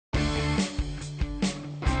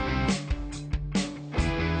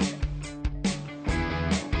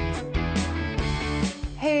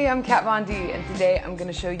I'm Kat Von D, and today I'm going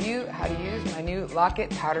to show you how to use my new Lock-It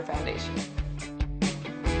Powder Foundation.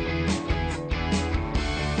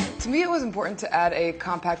 To me, it was important to add a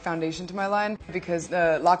compact foundation to my line because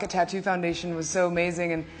the Lock-It Tattoo Foundation was so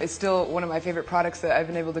amazing and it's still one of my favorite products that I've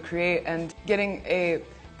been able to create, and getting a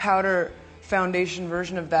powder foundation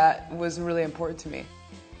version of that was really important to me.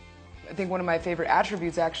 I think one of my favorite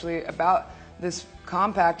attributes actually about this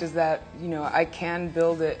compact is that, I can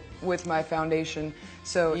build it with my foundation,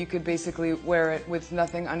 so you could basically wear it with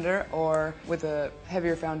nothing under or with a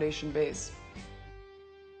heavier foundation base.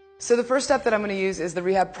 So the first step that I'm going to use is the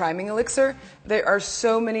Rehab Priming Elixir. There are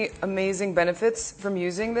so many amazing benefits from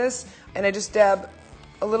using this, and I just dab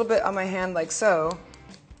a little bit on my hand like so.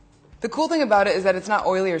 The cool thing about it is that it's not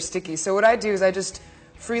oily or sticky, so what I do is I just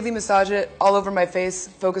freely massage it all over my face,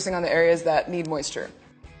 focusing on the areas that need moisture.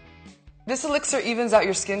 This elixir evens out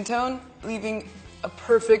your skin tone, leaving a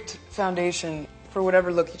perfect foundation for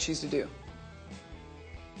whatever look you choose to do.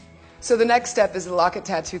 So the next step is the Lock-It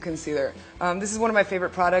Tattoo Concealer. This is one of my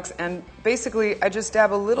favorite products, and basically I just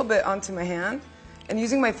dab a little bit onto my hand, and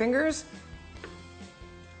using my fingers,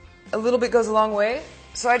 a little bit goes a long way,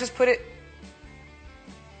 so I just put it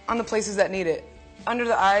on the places that need it. Under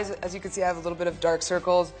the eyes, as you can see, I have a little bit of dark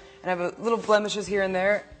circles, and I have little blemishes here and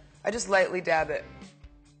there. I just lightly dab it.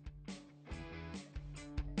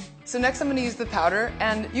 So next I'm going to use the powder,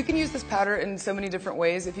 and you can use this powder in so many different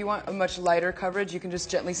ways. If you want a much lighter coverage, you can just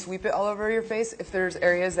gently sweep it all over your face. If there's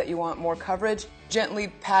areas that you want more coverage, gently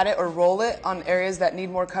pat it or roll it on areas that need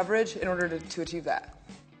more coverage in order to achieve that.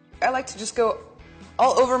 I like to just go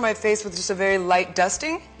all over my face with just a very light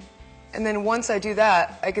dusting, and then once I do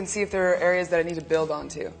that, I can see if there are areas that I need to build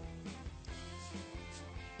onto.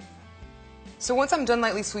 So once I'm done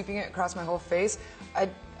lightly sweeping it across my whole face, I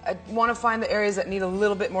want to find the areas that need a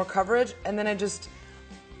little bit more coverage, and then I just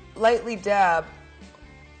lightly dab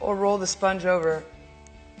or roll the sponge over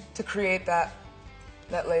to create that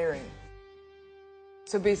layering.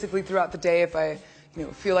 So basically throughout the day, if I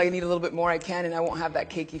feel like I need a little bit more, I can, and I won't have that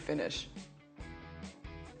cakey finish.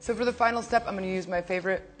 So for the final step, I'm going to use my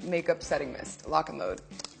favorite makeup setting mist, Lock and Load.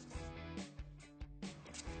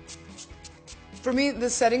 For me, the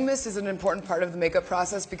setting mist is an important part of the makeup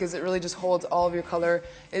process because it really just holds all of your color.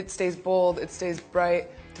 It stays bold, it stays bright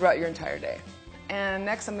throughout your entire day. And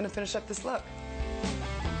next, I'm going to finish up this look.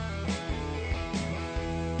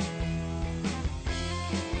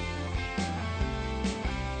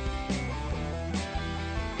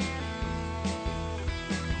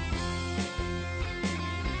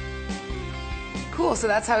 Cool, so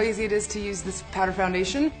that's how easy it is to use this powder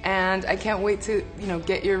foundation, and I can't wait to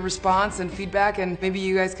get your response and feedback, and maybe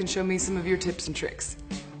you guys can show me some of your tips and tricks.